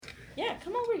Yeah,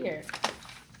 come over here.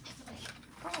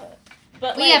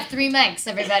 But we have 3 mics,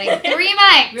 everybody. 3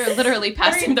 mics! We're literally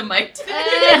passing the mic to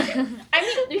I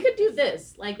mean, you could do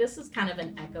this. Like, this is kind of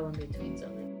an echo in between, so.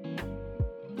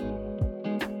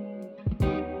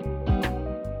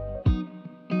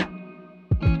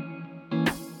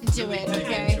 Do it,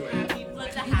 okay?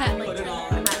 Put the hat, like, Put it turn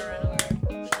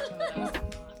the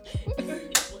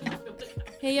hat around.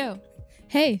 Hey, yo.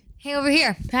 Hey, Hey, over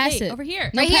here. pass Hey, it. over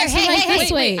here. Right here. pass the Hey, mic hey, this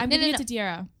hey. way. I'm No, giving no, it to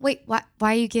Diera. Wait, why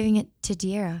are you giving it to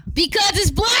Diera? Because it's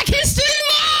Black History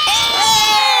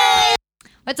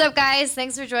What's up, guys?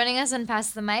 Thanks for joining us on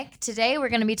Pass the Mic. Today, we're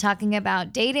going to be talking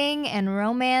about dating and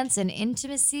romance and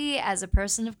intimacy as a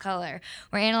person of color.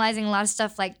 We're analyzing a lot of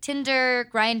stuff like Tinder,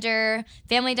 Grindr,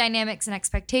 family dynamics and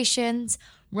expectations,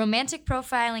 romantic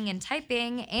profiling and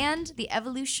typing, and the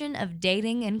evolution of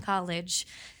dating in college.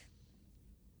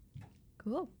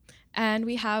 Cool. And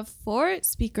we have 4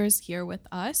 speakers here with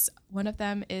us. One of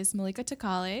them is Malika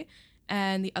Takale,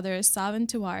 and the other is Savan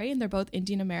Tiwari, and they're both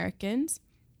Indian Americans.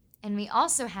 And we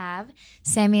also have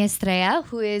Sammy Estrella,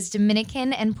 who is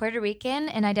Dominican and Puerto Rican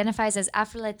and identifies as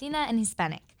Afro-Latina and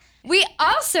Hispanic. We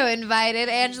also invited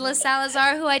Angela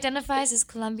Salazar, who identifies as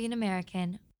Colombian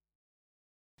American.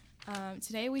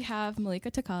 Today we have Malika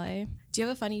Takale. Do you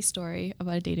have a funny story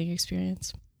about a dating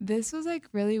experience? This was like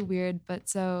really weird, but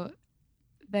so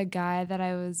the guy that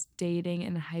I was dating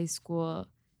in high school,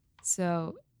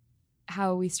 so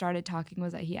how we started talking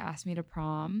was that he asked me to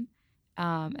prom,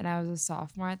 and I was a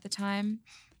sophomore at the time.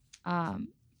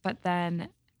 But then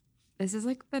this is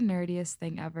like the nerdiest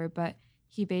thing ever, but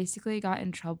he basically got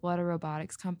in trouble at a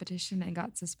robotics competition and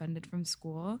got suspended from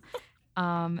school.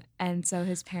 And so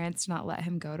his parents did not let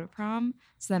him go to prom.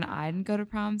 So then I didn't go to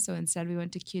prom. So instead we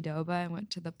went to Qdoba and went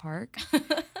to the park.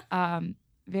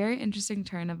 Very interesting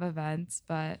turn of events,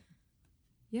 but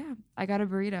yeah, I got a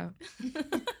burrito.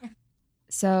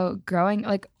 So growing,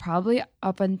 like probably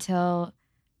up until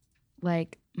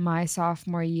like my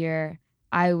sophomore year,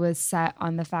 I was set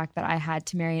on the fact that I had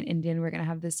to marry an Indian. We're going to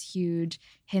have this huge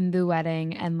Hindu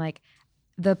wedding. And like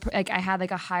I had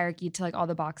like a hierarchy to like all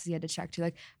the boxes you had to check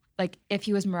to like if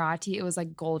he was Marathi, it was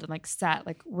like gold and like set,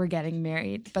 like we're getting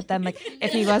married. But then like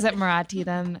if he wasn't Marathi,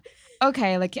 then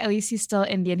okay, like at least he's still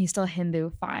Indian, he's still Hindu,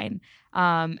 fine.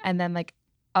 And then like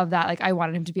of that, like I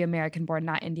wanted him to be American born,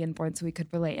 not Indian born, so we could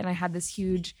relate. And I had this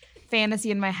huge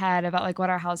fantasy in my head about like what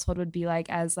our household would be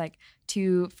like as like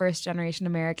 2 first-generation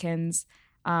Americans.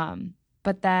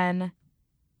 But then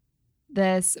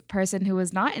this person who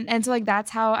was not, and so like that's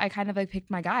how I kind of like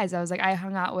picked my guys. I was like, I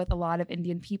hung out with a lot of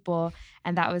Indian people,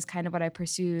 and that was kind of what I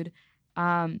pursued.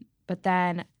 But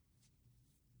then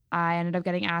I ended up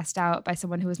getting asked out by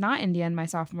someone who was not Indian my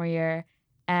sophomore year,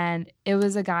 and it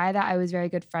was a guy that I was very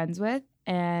good friends with,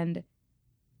 and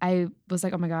I was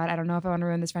like, oh my God, I don't know if I want to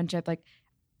ruin this friendship. Like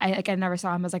I never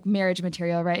saw him as like marriage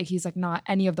material, right? He's like not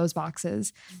any of those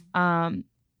boxes.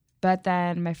 But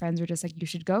then my friends were just like, you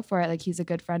should go for it. Like, he's a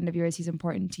good friend of yours. He's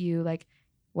important to you. Like,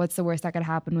 what's the worst that could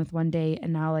happen with one date?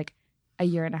 And now, like, a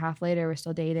year and a half later, we're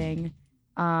still dating.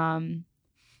 And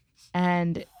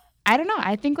I don't know.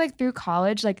 I think, like, through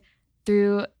college, like,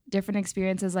 through different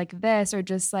experiences like this, or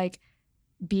just, like,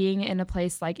 being in a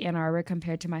place like Ann Arbor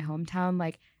compared to my hometown,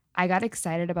 like, I got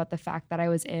excited about the fact that I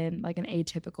was in, like, an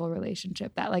atypical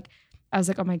relationship. That, like, I was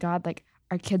like, oh, my God, like,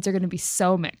 our kids are going to be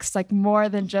so mixed, like more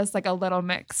than just like a little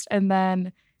mixed. And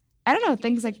then, I don't know,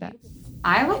 things like that.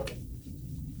 I like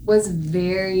was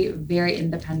very, very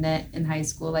independent in high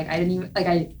school. Like I didn't even,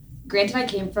 like granted I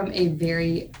came from a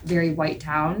very, very white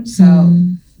town. So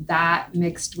that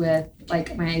mixed with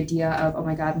like my idea of, oh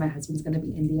my God, my husband's going to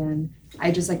be Indian.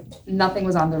 I just like, nothing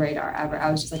was on the radar ever.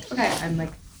 I was just like, okay, I'm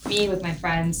like me with my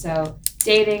friends. So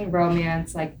dating,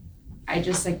 romance, like I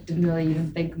just like didn't really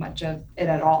even think much of it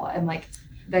at all. And like,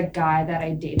 the guy that I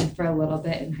dated for a little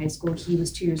bit in high school, he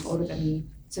was 2 years older than me.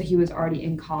 So he was already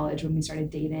in college when we started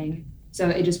dating. So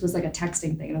it just was like a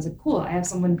texting thing. And I was like, cool, I have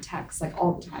someone text like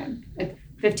all the time. Like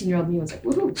 15-year-old me was like,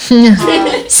 woohoo.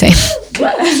 Same.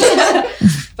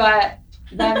 But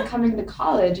then coming to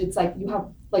college, it's like you have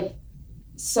like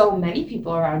so many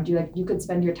people around you. Like you could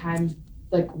spend your time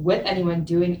like with anyone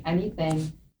doing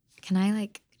anything. Can I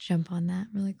like jump on that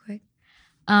really quick?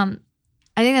 I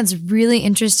think that's really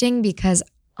interesting because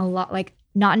a lot, like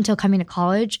not until coming to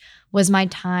college was my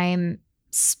time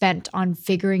spent on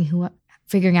figuring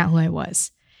out who I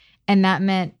was. And that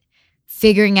meant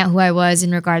figuring out who I was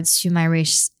in regards to my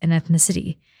race and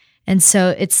ethnicity. And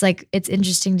so it's like, it's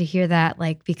interesting to hear that,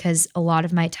 like, because a lot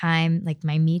of my time, like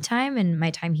my me time and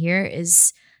my time here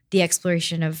is the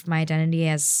exploration of my identity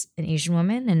as an Asian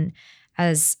woman and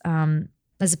as a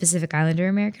Pacific Islander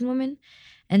American woman.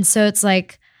 And so it's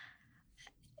like,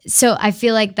 so I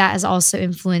feel like that has also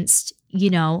influenced,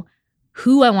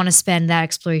 who I want to spend that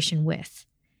exploration with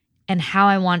and how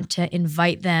I want to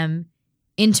invite them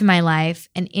into my life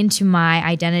and into my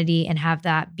identity and have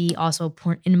that be also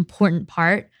an important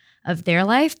part of their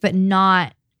life, but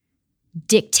not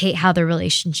dictate how the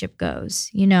relationship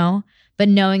goes, but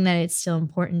knowing that it's still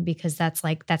important because that's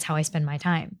how I spend my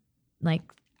time, like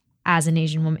as an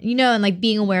Asian woman, and like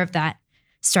being aware of that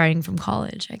starting from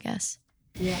college, I guess.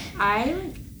 Yeah, I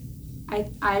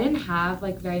didn't have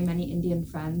like very many Indian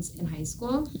friends in high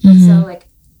school, so like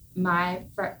my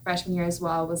freshman year as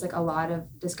well was like a lot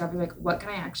of discovery, like what can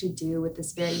I actually do with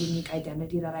this very unique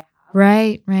identity that I have?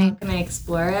 Right. How can I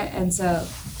explore it? And so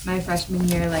my freshman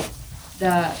year, like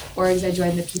the orgs I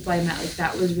joined, the people I met, like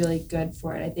that was really good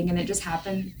for it, I think, and it just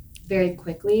happened very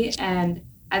quickly. And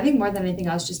I think more than anything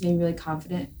else, just made me really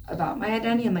confident about my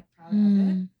identity and like proud of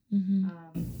it.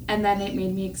 And then it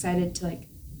made me excited to like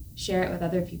share it with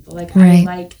other people. Like I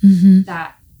like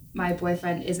that my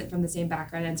boyfriend isn't from the same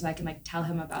background, and so I can like tell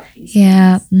him about these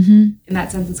things. In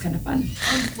that sense, it's kind of fun.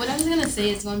 What I was gonna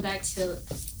say is going back to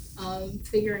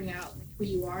figuring out like, who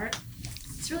you are.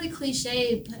 It's really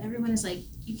cliche, but everyone is like,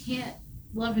 you can't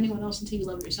love anyone else until you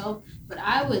love yourself. But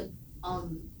I would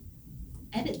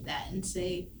edit that and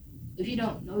say, if you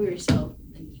don't know yourself,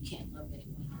 then you can't love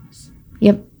anyone else.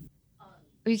 Yep.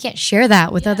 You can't share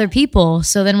that with other people.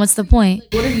 So then what's the point?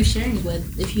 Like, what are you sharing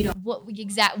with if you don't? What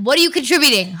are you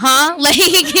contributing, huh? Like,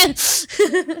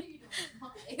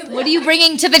 what are you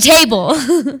bringing to the table?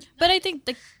 But I think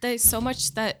there's so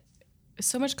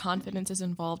much confidence is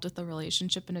involved with the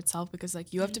relationship in itself, because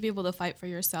like you have to be able to fight for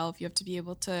yourself. You have to be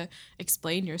able to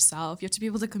explain yourself. You have to be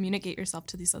able to communicate yourself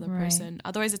to this other person.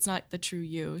 Otherwise, it's not the true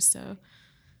you. So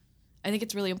I think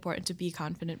it's really important to be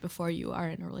confident before you are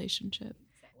in a relationship.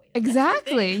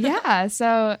 Exactly. Yeah.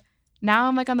 So now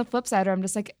I'm like on the flip side, where I'm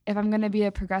just like, if I'm going to be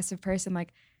a progressive person,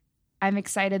 like I'm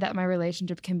excited that my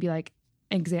relationship can be like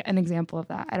an example of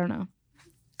that. I don't know.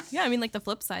 Yeah. I mean, like the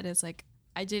flip side is like,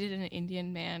 I dated an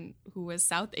Indian man who was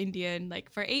South Indian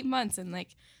like for 8 months, and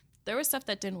like there was stuff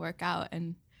that didn't work out,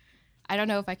 and I don't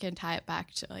know if I can tie it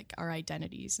back to like our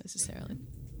identities necessarily.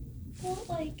 Well,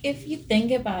 like if you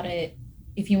think about it,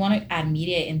 if you want to add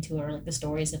media into it, or like the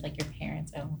stories of like your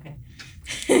parents,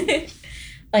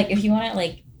 like if you want to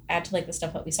like add to like the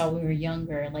stuff that we saw when we were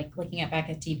younger, like looking back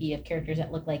at TV of characters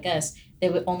that look like us, they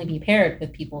would only be paired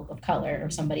with people of color or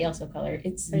somebody else of color.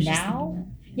 It's now,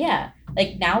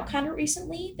 like now kind of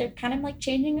recently, they're kind of like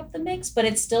changing up the mix, but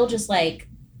it's still just like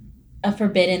a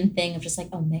forbidden thing of just like,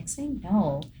 mixing?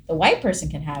 No. The white person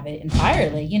can have it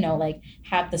entirely, like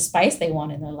have the spice they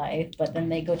want in their life, but then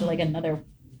they go to like another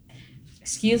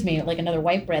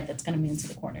white bread that's going to move into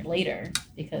the corner later,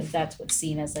 because that's what's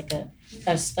seen as like a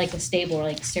stable or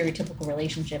like stereotypical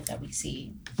relationship that we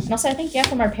see. And also I think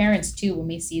from our parents too, when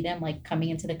we see them like coming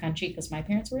into the country, because my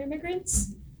parents were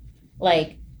immigrants,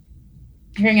 like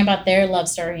hearing about their love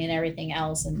story and everything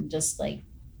else, and just like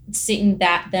seeing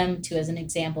them too as an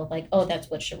example of like, that's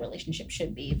what a relationship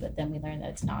should be, but then we learn that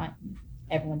it's not.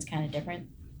 Everyone's kind of different.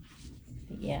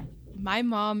 But yeah. My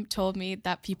mom told me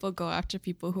that people go after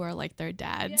people who are like their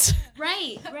dads. Yeah.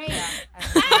 Right. No,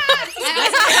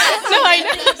 I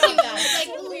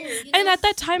know. And at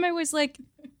that time, I was like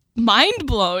mind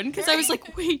blown, because I was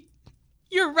like, wait,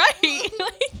 you're right.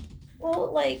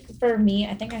 Well, like for me,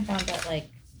 I think I found out like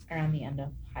around the end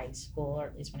of high school, or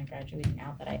at least when I graduated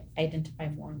now, that I identify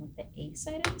more on like the A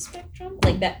side of the spectrum,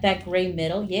 like that gray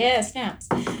middle. Yeah, snaps.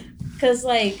 Because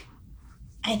like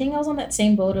I think I was on that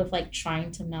same boat of like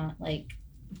trying to not like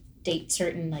date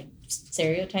certain like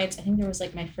stereotypes. I think there was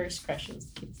like my first crush was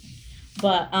kids,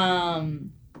 but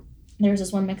there was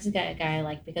this one Mexican guy I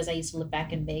liked because I used to live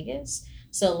back in Vegas.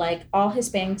 So like all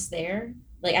Hispanics there,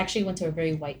 like actually went to a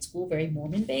very white school, very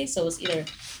Mormon based. So it was either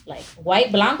like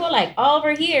white, blanco, like all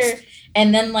over here.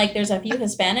 And then like there's a few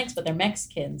Hispanics, but they're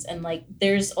Mexicans. And like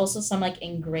there's also some like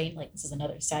ingrained, like this is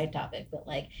another side topic, but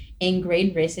like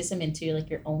ingrained racism into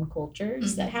like your own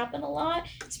cultures that happen a lot,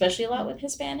 especially a lot with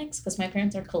Hispanics, because my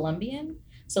parents are Colombian.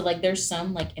 So like there's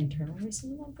some like internal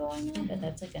racism going on, but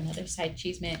that's like another side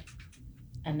chisme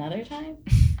another time.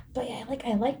 But yeah, like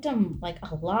I liked him like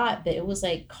a lot, but it was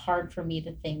like hard for me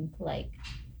to think like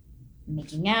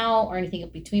making out or anything in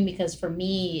between, because for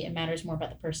me it matters more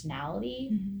about the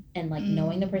personality and like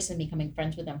knowing the person, becoming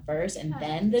friends with them first, and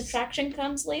then the attraction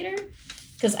comes later.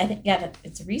 Because I think that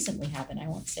it's recently happened. I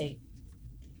won't say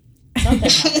something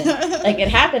happened. Like it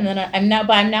happened, and I'm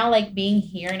now like being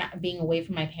here and being away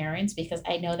from my parents, because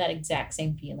I know that exact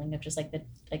same feeling of just like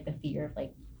the fear of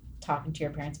like talking to your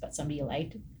parents about somebody you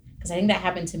liked. Because I think that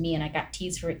happened to me, and I got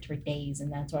teased for it for days,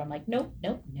 and that's why I'm like, nope,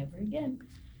 never again.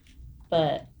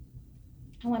 But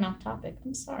I went off topic.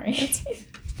 I'm sorry.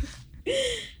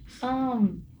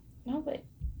 No, but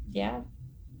yeah,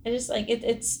 I just like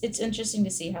it's interesting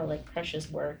to see how like crushes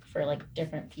work for like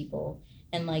different people,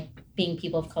 and like being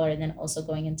people of color, and then also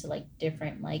going into like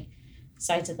different like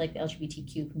sides of like the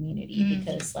LGBTQ community,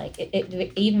 because like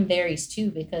it even varies too,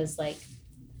 because like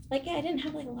yeah, I didn't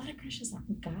have like a lot of crushes on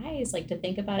guys. Like, to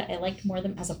think about it, I liked more of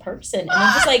them as a person, and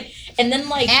I'm just like, and then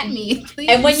like At me, please.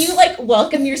 and when you like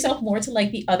welcome yourself more to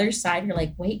like the other side, you're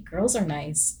like, wait, girls are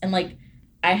nice. And like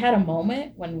I had a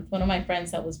moment when with one of my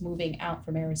friends that was moving out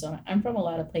from Arizona. I'm from a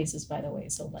lot of places, by the way,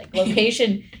 so like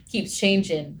location keeps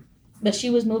changing. But she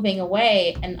was moving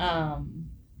away, and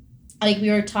like we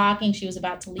were talking, she was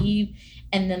about to leave,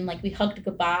 and then like we hugged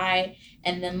goodbye,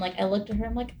 and then like I looked at her,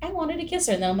 I'm like, I wanted to kiss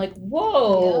her, and then I'm like,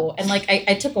 whoa. And like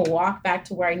I took a walk back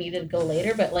to where I needed to go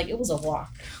later, but like it was a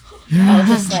walk. I was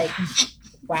just like,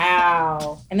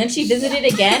 wow. And then she visited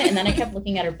again, and then I kept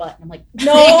looking at her butt, and I'm like,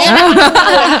 no,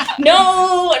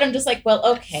 no. And I'm just like, well,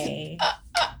 okay.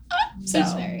 So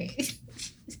Sorry.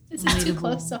 Is it too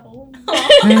close to home?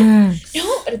 no,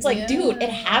 but it's like, dude, it Yeah.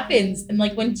 happens. And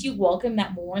like once you welcome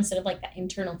that more instead of like that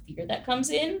internal fear that comes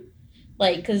in,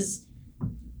 like, because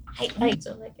I like,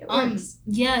 so like it works.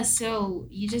 Yeah, so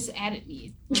you just added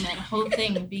me on that whole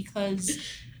thing, because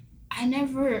I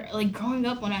never, like, growing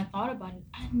up, when I thought about it,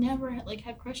 I never like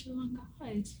had crushes on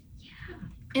guys. Yeah.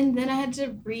 And then I had to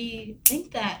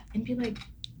rethink that and be like,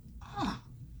 what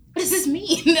does this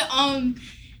mean?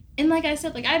 And like I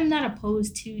said, like, I'm not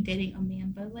opposed to dating a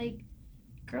man, but like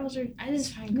girls are, I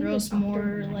just find Maybe girls softer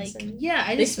more and like, nicer.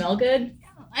 yeah, They smell good.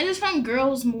 I just find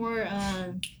girls more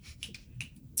I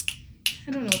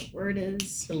don't know what the word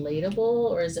is. Relatable,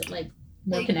 or is it like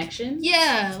more Like, connection?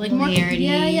 Yeah, like more Familiarity.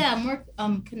 more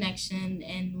connection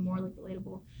and more like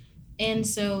relatable. And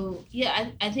so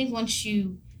I think once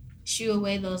you shoo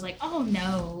away those like, oh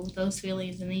no, those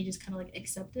feelings, and then you just kind of like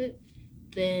accept it,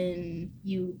 then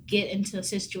you get into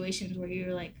situations where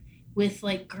you're like with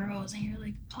like girls, and you're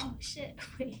like, oh shit,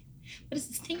 wait, what is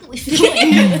this tingly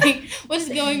feeling? Like, what is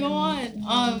going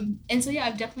on? And so yeah,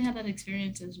 I've definitely had that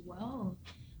experience as well.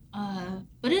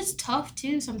 But it's tough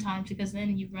too sometimes, because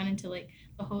then you run into like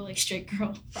the whole like straight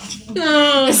girl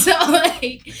problem. So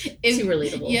like, if Too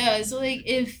relatable. yeah, so like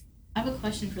if I have a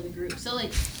question for the group. So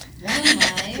like, one of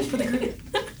my For the group.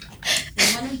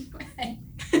 one of my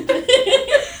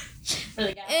For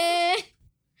the guy.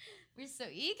 We're so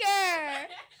eager.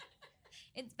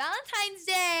 It's Valentine's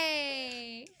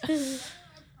Day.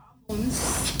 problems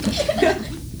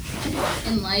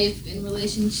in life, in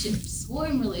relationships, or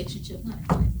in relationships, not in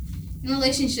life. In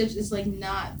relationships, is like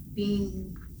not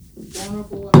being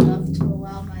vulnerable enough to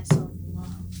allow myself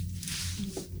love.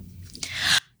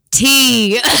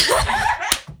 Tea.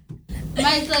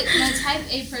 My type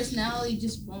A personality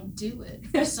just won't do it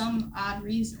for some odd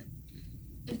reason.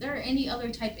 If there are any other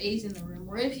type A's in the room,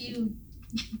 or if you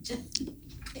just,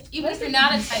 even if you're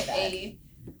not a type A,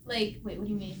 like, wait, what do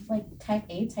you mean? Like type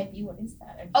A, type B, what is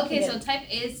that? Okay, so type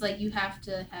A is like you have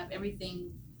to have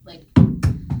everything like,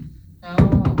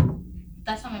 Oh.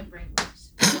 that's how my brain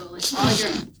works. So like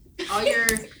all your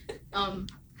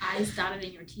I's dotted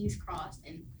and your T's crossed,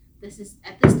 and this is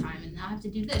at this time, and now I have to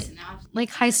do this, and now I have to do Like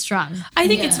high strung. I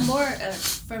think Yeah. it's more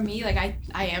for me. Like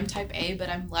I am type A, but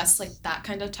I'm less like that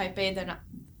kind of type A than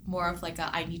more of like a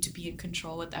I need to be in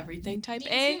control with everything type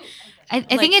A. I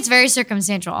think it's very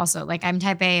circumstantial also. Like I'm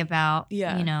type A about,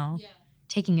 Yeah. you know, Yeah.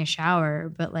 taking a shower,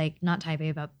 but like not type A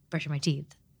about brushing my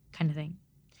teeth kind of thing.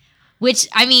 Which,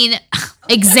 I mean,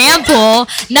 example,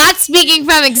 not speaking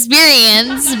from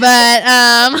experience,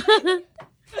 but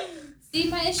See,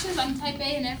 my issue is I'm type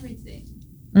A in everything.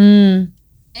 mm,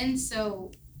 And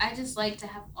so I just like to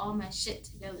have all my shit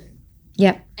together.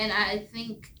 Yep. And I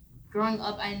think growing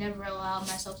up, I never allowed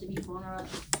myself to be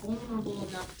vulnerable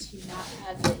enough to not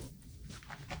have it.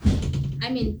 I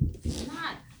mean,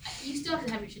 not, you still have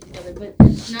to have your shit together, but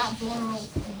not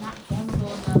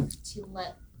vulnerable enough to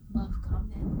let love come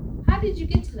in. How did you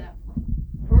get to that point?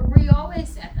 Or were you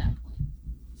always at that point?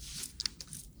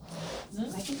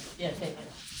 I can, yeah, take it.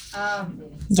 I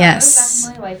yes. was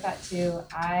definitely like that too.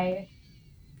 I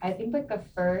think like the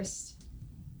first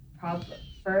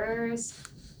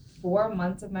 4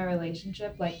 months of my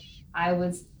relationship, like I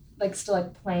was like still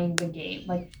like playing the game,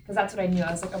 like because that's what I knew.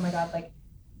 I was like, oh my god, like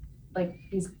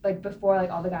these like before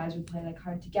like all the guys would play like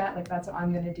hard to get, like that's what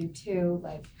I'm gonna do too.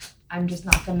 Like I'm just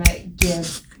not gonna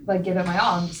give it my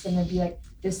all. I'm just gonna be like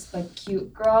this like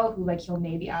cute girl who like he'll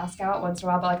maybe ask out once in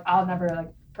a while, but like I'll never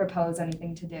like propose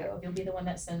anything to do. You'll be the one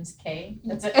that sends K.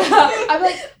 That's it. I'm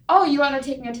like, oh, you want to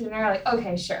take me out to dinner? Like,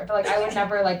 okay, sure. But like, I would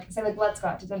never like say like, let's go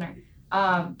out to dinner.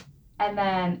 And And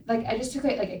then like I just took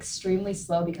it like extremely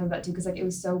slow because of that too, because like it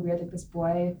was so weird. Like this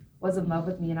boy was in love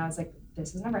with me, and I was like,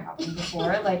 this has never happened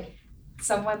before. Like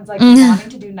someone's like wanting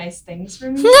to do nice things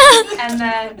for me,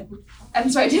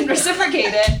 and so I didn't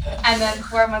reciprocate it. And then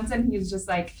 4 months in, he was just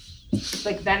like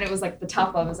then it was like the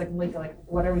tough love. It was like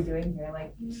what are we doing here?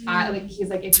 He's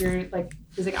like, if you're like,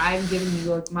 he's like, I'm giving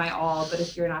you like my all, but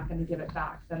if you're not going to give it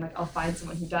back, then like I'll find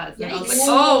someone who does. And I was like,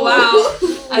 oh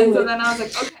wow. And so then I was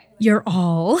like, okay, You're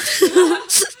all.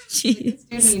 this dude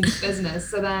means business.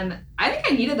 So then I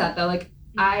think I needed that though. Like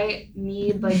I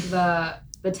need like the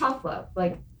tough love.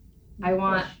 Like I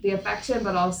want the affection,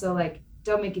 but also like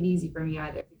don't make it easy for me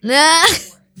either.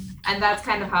 And that's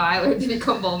kind of how I learned to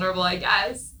become vulnerable, I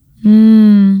guess.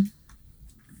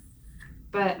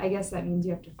 But I guess that means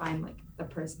you have to find like the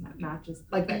person that matches,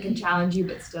 like that can challenge you,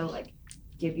 but still like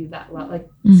give you that love, like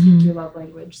speak your love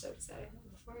language, so to say.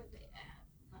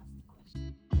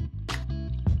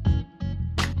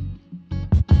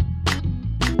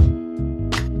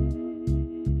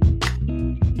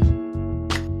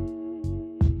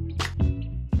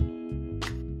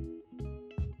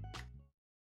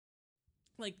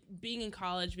 Like being in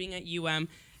college, being at UM,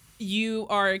 you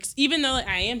are even though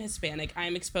I am Hispanic, I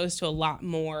am exposed to a lot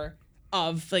more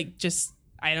of like just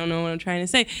I don't know what I'm trying to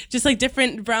say, just like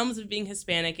different realms of being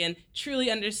Hispanic and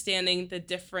truly understanding the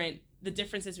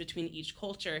differences between each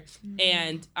culture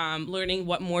and learning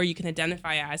what more you can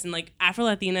identify as. And like Afro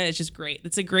Latina is just great.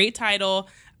 It's a great title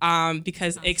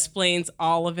because it explains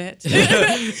all of it.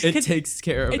 It takes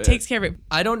care of it. It takes care of it.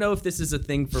 I don't know if this is a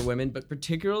thing for women, but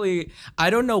particularly, I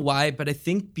don't know why, but I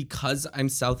think because I'm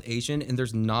South Asian and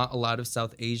there's not a lot of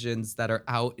South Asians that are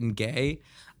out and gay,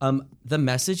 the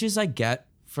messages I get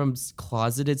from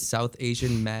closeted South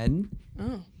Asian men,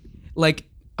 like,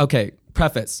 okay,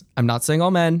 preface, I'm not saying all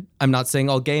men, I'm not saying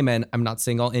all gay men, I'm not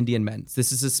saying all Indian men.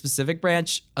 This is a specific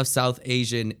branch of South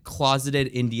Asian closeted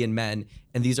Indian men,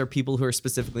 and these are people who are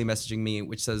specifically messaging me,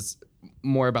 which says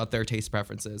more about their taste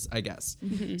preferences, I guess.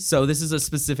 So this is a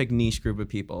specific niche group of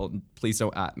people. Please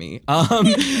don't at me.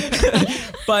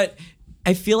 But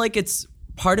I feel like it's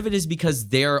part of it is because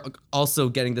they're also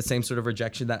getting the same sort of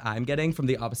rejection that I'm getting from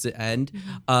the opposite end,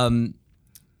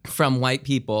 from white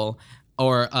people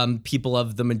or people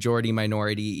of the majority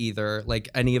minority, either like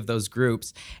any of those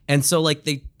groups. And so like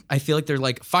I feel like they're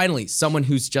like, finally, someone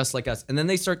who's just like us. And then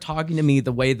they start talking to me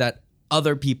the way that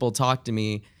other people talk to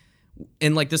me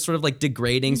in like this sort of like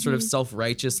degrading, sort of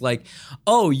self-righteous, like,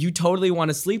 oh, you totally want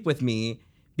to sleep with me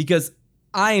because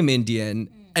I'm Indian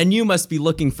and you must be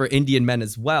looking for Indian men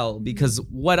as well, because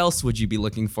what else would you be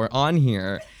looking for on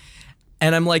here?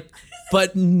 And I'm like,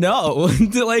 but no,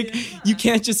 like you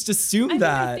can't just assume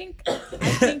that.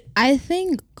 I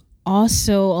think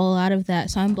also a lot of that,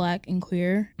 so I'm Black and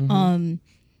queer.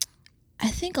 I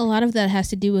think a lot of that has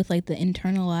to do with like the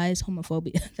internalized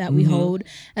homophobia that we hold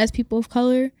as people of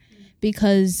color,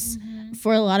 because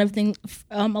for a lot of things,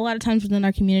 a lot of times within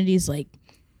our communities, like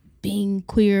being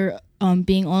queer,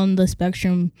 being on the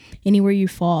spectrum, anywhere you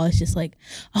fall, it's just like,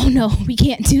 oh no, we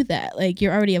can't do that. Like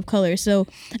you're already of color. So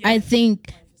I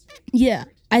think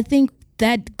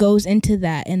that goes into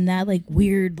that, and that like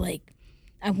weird, like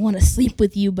I want to sleep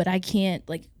with you, but I can't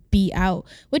like be out,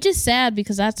 which is sad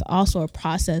because that's also a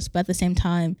process. But at the same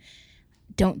time,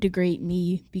 don't degrade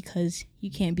me because you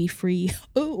can't be free.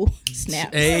 Ooh,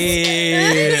 snap.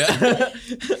 Hey.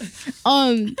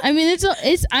 I mean,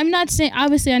 it's. I'm not saying.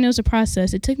 Obviously, I know it's a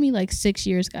process. It took me like 6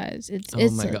 years, guys. It's. Oh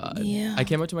my God. Yeah. I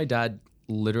came up to my dad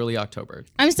literally October.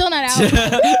 I'm still not out.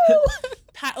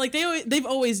 Like they've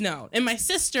always known. And my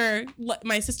sister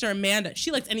Amanda,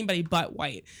 she likes anybody but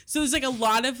white. So there's like a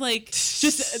lot of like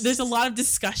there's a lot of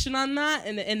discussion on that,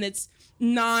 and it's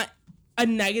not a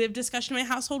negative discussion in my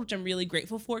household, which I'm really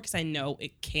grateful for because I know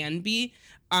it can be.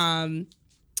 And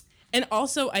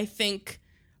also I think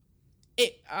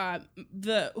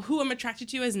the who I'm attracted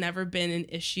to has never been an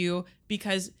issue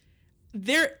because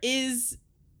there is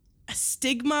a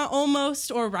stigma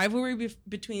almost or rivalry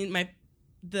between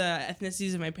the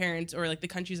ethnicities of my parents or like the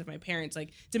countries of my parents. Like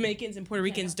Dominicans and Puerto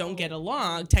Ricans don't get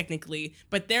along technically,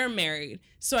 but they're married.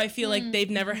 So I feel like they've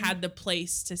never had the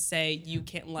place to say you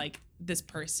can't like this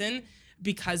person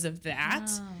because of that.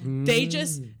 They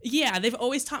just, they've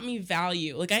always taught me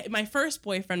value. Like my first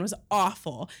boyfriend was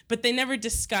awful, but they never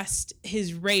discussed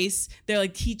his race. They're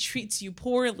like, he treats you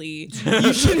poorly.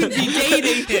 You shouldn't be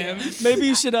dating him. Maybe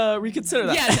you should reconsider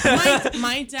that. Yeah,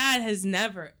 my dad has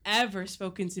never, ever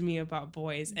spoken to me about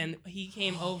boys. And he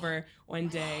came over one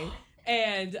day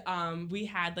and we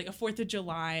had like a 4th of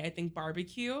July, I think,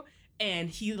 barbecue. And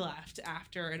he left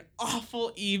after an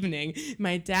awful evening.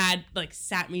 My dad like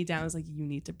sat me down and was like, you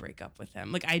need to break up with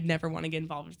him. Like, I'd never want to get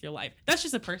involved with your life. That's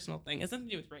just a personal thing. It has nothing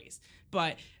to do with race.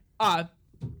 But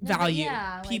value,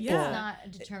 people. It's not a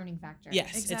determining factor.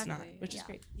 Yes, it's Exactly. not, which is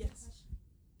great. Yes.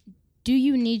 Do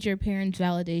you need your parents'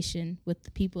 validation with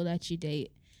the people that you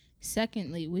date?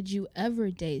 Secondly, would you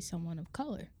ever date someone of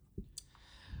color?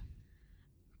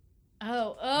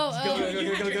 Oh. Go.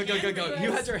 You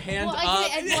had your hand Well, up.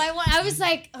 I was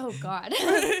like, oh God.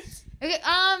 Okay.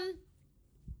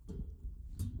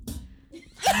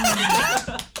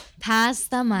 Pass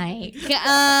the mic.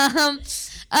 Yeah.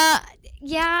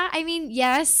 I mean,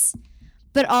 yes,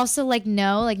 but also like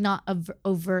no, like not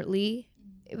overtly.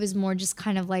 It was more just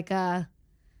kind of like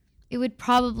it would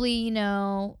probably,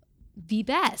 be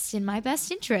best in my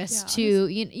best interest to,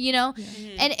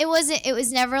 and it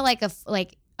was never like a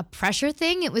pressure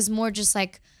thing. It was more just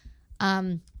like,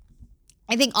 I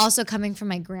think also coming from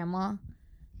my grandma,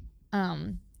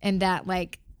 and that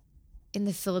like in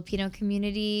the Filipino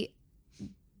community,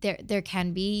 there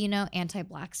can be,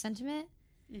 anti-Black sentiment,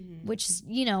 which is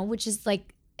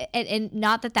like, and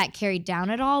not that carried down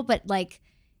at all, but like,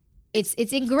 it's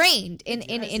ingrained it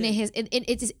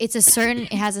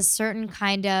has a certain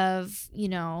kind of,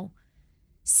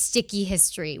 sticky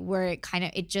history where it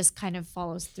just kind of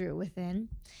follows through within.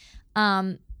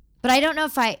 But I don't know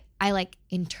if I like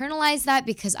internalized that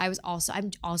because I was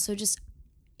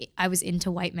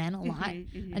into white men a lot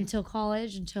until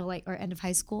college, or end of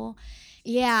high school.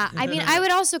 Yeah. I mean, I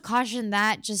would also caution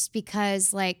that just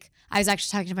because like I was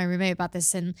actually talking to my roommate about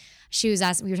this and she was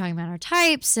asking, we were talking about our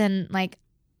types and like,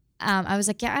 I was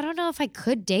like, yeah, I don't know if I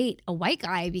could date a white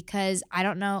guy because I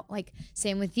don't know, like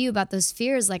same with you about those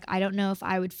fears. Like, I don't know if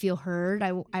I would feel heard.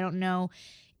 I don't know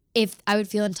if I would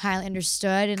feel entirely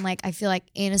understood. And like, I feel like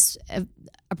in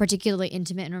a particularly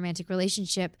intimate and romantic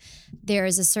relationship, there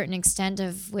is a certain extent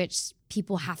of which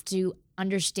people have to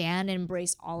understand and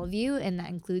embrace all of you. And that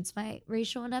includes my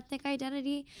racial and ethnic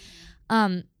identity.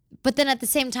 But then at the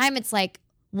same time, it's like,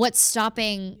 what's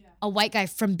stopping a white guy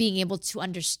from being able to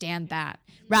understand that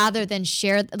rather than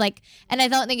share and I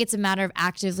don't think it's a matter of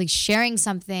actively sharing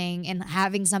something and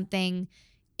having something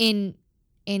in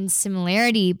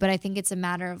similarity, but I think it's a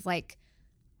matter of like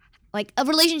a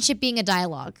relationship being a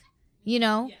dialogue,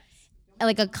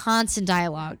 like a constant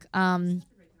dialogue.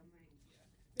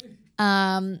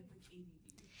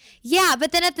 Yeah,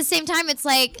 but then at the same time, it's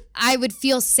like I would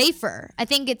feel safer. I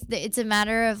think it's a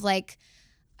matter of like,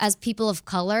 as people of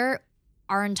color,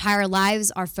 our entire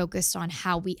lives are focused on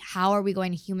how are we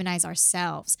going to humanize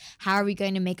ourselves? How are we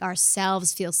going to make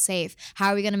ourselves feel safe?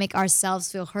 How are we going to make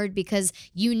ourselves feel heard? Because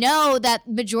that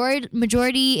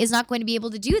majority is not going to be able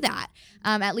to do that,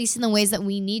 at least in the ways that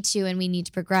we need to, and we need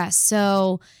to progress.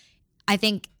 So I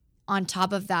think on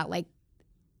top of that,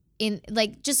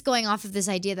 just going off of this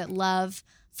idea that love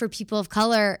for people of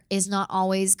color is not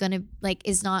always going to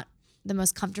is not the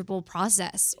most comfortable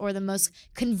process or the most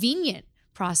convenient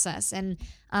process, and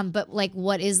but like,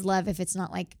 what is love if it's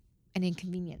not like an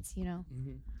inconvenience,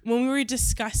 When we were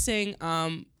discussing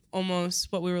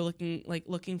almost what we were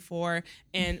looking for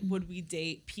and would we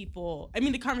date people, I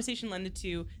mean, the conversation lended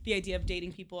to the idea of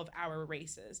dating people of our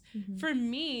races. For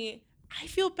me, I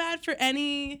feel bad for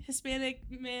any Hispanic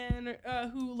man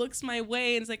who looks my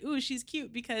way and is like, ooh, she's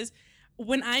cute, because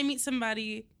when I meet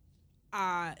somebody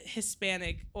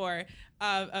Hispanic or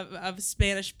of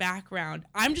Spanish background,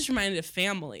 I'm just reminded of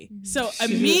family. So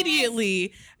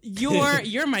immediately,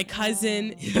 you're my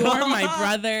cousin, you're my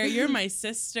brother, you're my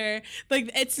sister. Like,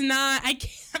 it's not.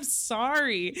 I'm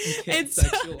sorry. It's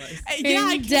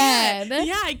I can't.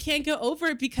 Yeah, I can't go over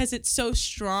it because it's so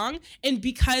strong, and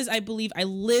because I believe I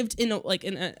lived in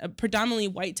a predominantly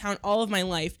white town all of my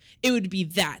life. It would be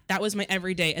that was my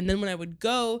everyday, and then when I would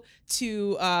go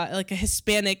to like a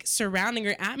Hispanic surrounding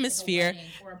or atmosphere,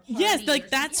 yes, like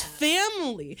that's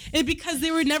family, and because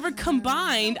they were never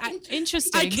combined.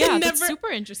 Interesting. That's super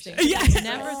interesting. Yeah,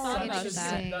 never thought about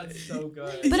that. That's so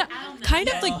good. But kind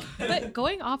of like, but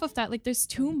going off of that, like, there's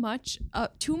too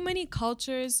many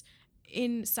cultures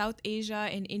in South Asia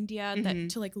and India that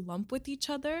to like lump with each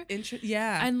other.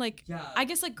 And like, I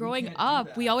guess like growing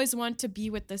up, we always want to be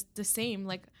with the same.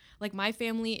 Like my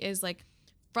family is like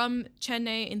from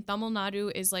Chennai in Tamil Nadu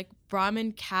is like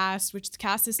Brahmin caste, which the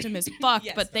caste system is fucked.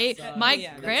 Yes, but my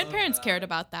grandparents cared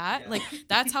about that. Like,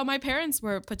 that's how my parents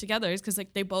were put together, is because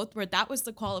like they both were. That was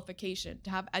the qualification,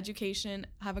 to have education,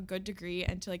 have a good degree,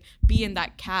 and to like be in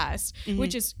that caste,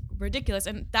 which is ridiculous.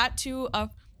 And that too,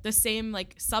 the same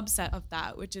like subset of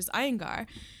that, which is Iyengar.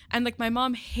 And like my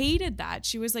mom hated that.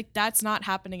 She was like, that's not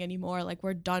happening anymore. Like,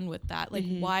 we're done with that. Like,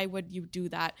 why would you do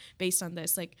that based on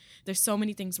this? Like, there's so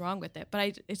many things wrong with it.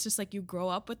 But it's just like you grow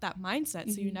up with that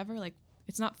mindset. So you never like,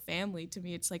 it's not family to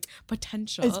me. It's like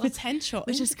potential. It's potential.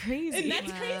 Which is crazy. And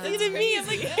that's crazy to me. I'm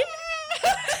like,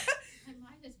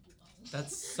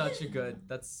 That's such a good.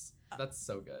 That's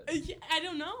so good. I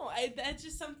don't know. That's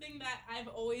just something that I've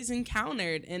always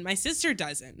encountered, and my sister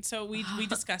doesn't. So we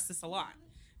discuss this a lot.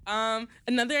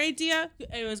 Another idea.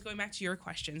 It was going back to your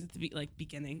questions at the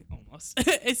beginning almost.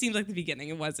 It seems like the beginning.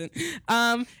 It wasn't.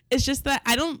 It's just that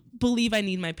I don't believe I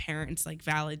need my parents' like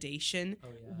validation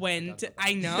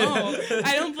I know.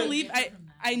 I don't believe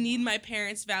I need my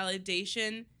parents'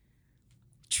 validation.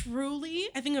 Truly,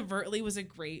 I think overtly was a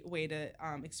great way to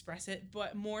express it,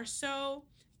 but more so,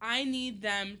 I need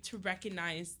them to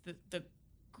recognize the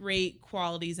great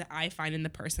qualities that I find in the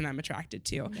person I'm attracted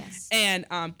to. Yes. And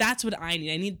that's what I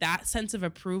need. I need that sense of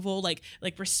approval. Like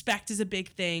respect is a big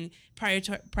thing.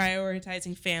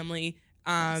 Prioritizing family,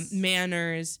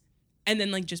 manners, and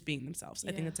then like just being themselves.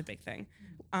 I think that's a big thing.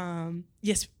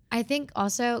 Yes. I think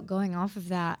also going off of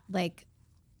that, like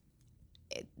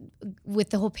with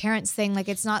the whole parents thing, like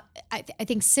it's not, I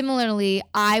think similarly,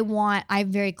 I'm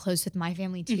very close with my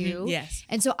family too. Yes.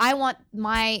 And so I want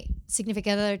my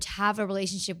significant other to have a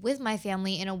relationship with my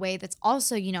family in a way that's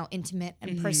also, you know, intimate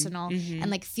and personal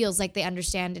and like feels like they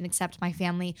understand and accept my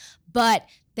family. But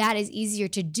that is easier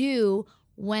to do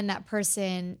when that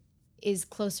person is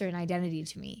closer in identity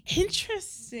to me.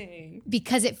 Interesting.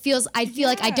 Because I feel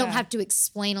like I don't have to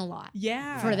explain a lot.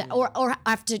 Yeah. For that, or I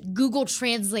have to Google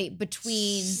translate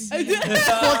between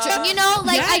culture. You know,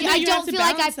 like I don't feel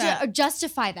like I have to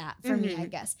justify that for me, I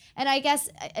guess. And I guess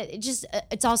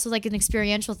it's also like an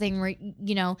experiential thing where,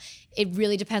 you know, it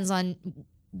really depends on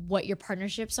what your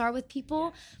partnerships are with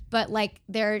people. But like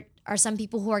there are some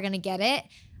people who are going to get it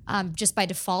just by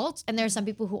default, and there are some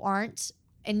people who aren't.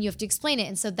 And you have to explain it.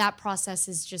 And so that process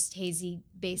is just hazy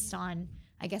based on,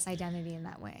 I guess, identity in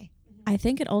that way. I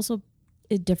think it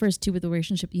differs too with the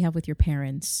relationship you have with your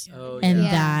parents.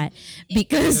 That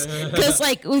because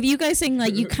like with you guys saying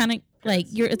like you kind of like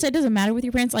it doesn't matter with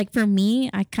your parents. Like for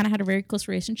me, I kind of had a very close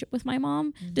relationship with my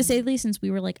mom to say the least, since we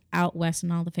were like out west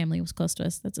and all the family was close to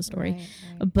us. That's a story.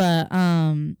 Right. But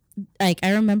like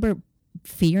I remember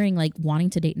fearing like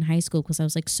wanting to date in high school because I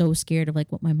was like so scared of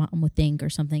like what my mom would think or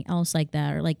something else like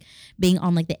that, or like being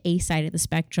on like the A side of the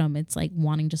spectrum. It's like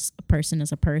wanting just a person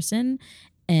as a person,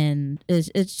 and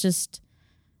it's just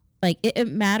like it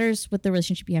matters what the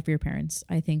relationship you have for your parents.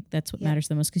 I think that's what matters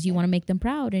the most, because you want to make them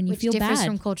proud and you feel bad. Which differs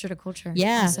from culture to culture.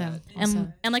 Yeah. Also.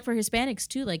 And like for Hispanics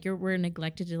too, like we're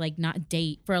neglected to like not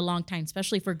date for a long time,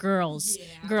 especially for girls.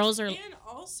 Yeah. Girls are. And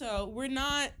also, we're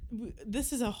not.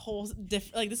 This is a whole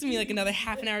different. Like this is gonna be like another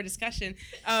half an hour discussion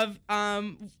of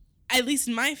at least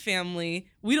in my family,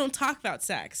 we don't talk about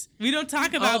sex. We don't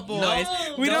talk about boys.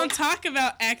 We don't talk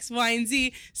about X, Y, and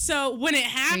Z. So when it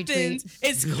happens,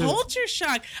 it's culture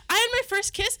shock. I had my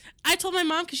first kiss. I told my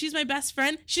mom, because she's my best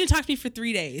friend, she didn't talk to me for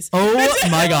 3 days. Oh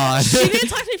my God. She didn't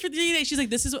talk to me for 3 days. She's like,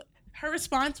 this is what her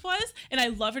response was. And I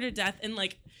love her to death. And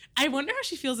like, I wonder how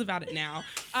she feels about it now.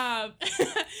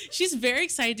 She's very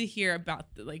excited to hear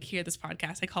this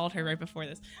podcast. I called her right before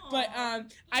this, but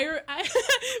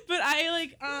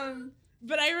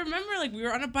but I remember like we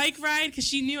were on a bike ride because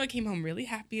she knew I came home really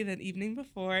happy that evening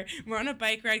before. We're on a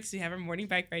bike ride because we have our morning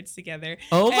bike rides together.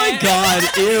 Oh my God!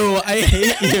 Ew! I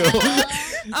hate you.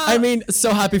 I mean,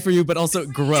 so happy for you, but also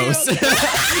gross. And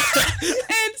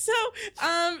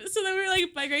so then we were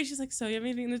like bike ride. She's like, "So you have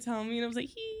anything to tell me?" And I was like,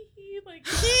 "Hee hee,"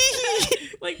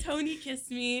 like Tony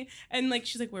kissed me, and like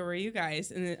she's like, "Where were you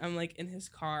guys?" And then I'm like, "In his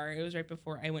car." It was right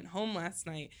before I went home last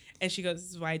night, and she goes,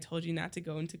 "This is why I told you not to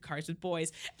go into cars with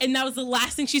boys." And that was the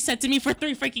last thing she said to me for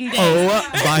 3 freaking days. Oh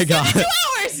my God! 2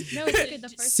 hours. No, it's okay. The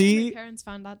first time my parents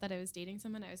found out that I was dating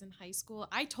someone, I was in high school.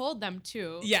 I told them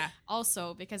too. Yeah.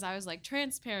 Also, because I was like,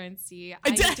 transparency. I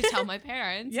need to tell my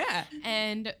parents. Yeah.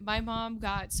 And my mom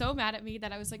got so mad at me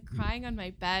that I was like crying on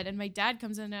my bed, and my dad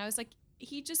comes in and I was like,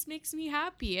 he just makes me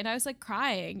happy, and I was like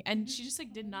crying, and she just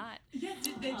like did not. Yeah,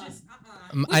 they just.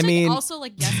 Which, I mean, like, also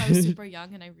like yes, I was super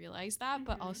young and I realized that,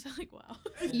 but also like wow.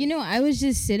 You know, I was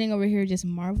just sitting over here just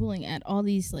marveling at all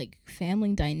these like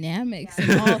family dynamics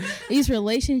and all these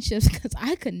relationships, because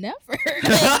I could never.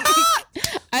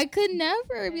 I could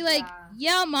never be like,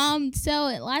 yeah, mom, so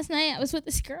last night I was with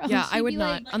this girl. Yeah, She'd I would be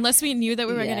not. like, Unless we knew that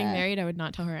we were getting married, I would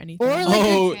not tell her anything. Or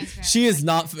like she's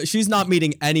not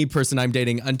meeting any person I'm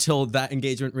dating until that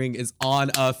engagement ring is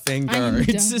on a finger. I'm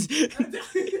It's done. just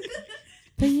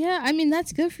But yeah, I mean,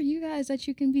 that's good for you guys that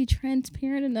you can be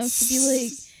transparent enough to be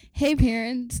like, hey,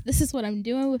 parents, this is what I'm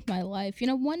doing with my life. You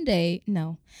know, one day,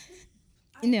 no.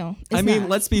 No. I mean,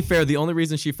 let's be fair. The only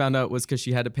reason she found out was because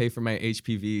she had to pay for my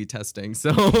HPV testing.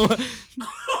 So.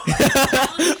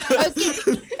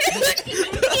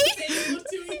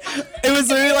 It was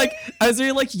really like, I was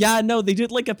really like, yeah, no, they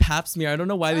did like a pap smear. I don't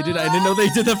know why they did it. I didn't know they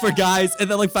did that for guys. And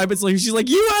then like 5 minutes later, she's like,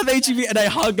 you have HIV. And I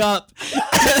hung up.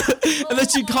 And then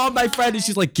she called my friend and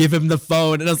she's like, give him the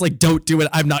phone. And I was like, don't do it.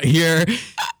 I'm not here.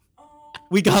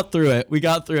 We got through it.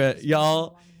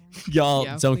 Y'all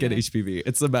don't get HPV.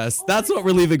 It's the best. That's what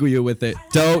we're leaving you with it.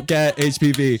 Don't get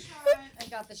HPV. I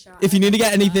got the shot. If you need to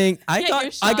get anything, I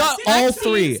got all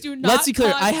three. Let's be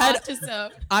clear. I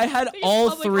had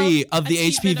all three of the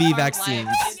HPV vaccines.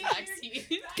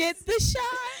 Get the shot.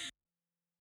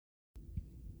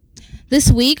 This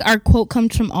week, our quote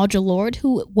comes from Audre Lorde,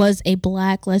 who was a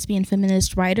Black lesbian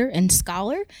feminist writer and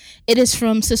scholar. It is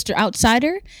from Sister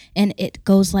Outsider, and it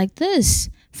goes like this: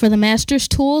 "For the master's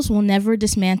tools will never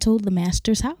dismantle the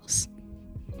master's house."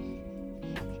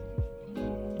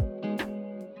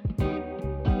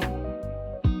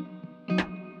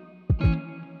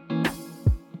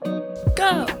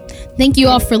 Go! Thank you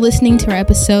all for listening to our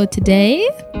episode today.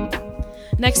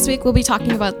 Next week, we'll be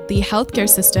talking about the healthcare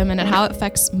system and how it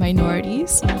affects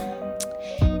minorities.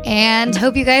 And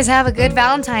hope you guys have a good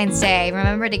Valentine's Day.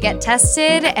 Remember to get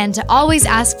tested and to always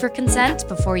ask for consent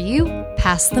before you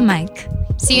pass the mic.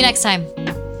 See you next time.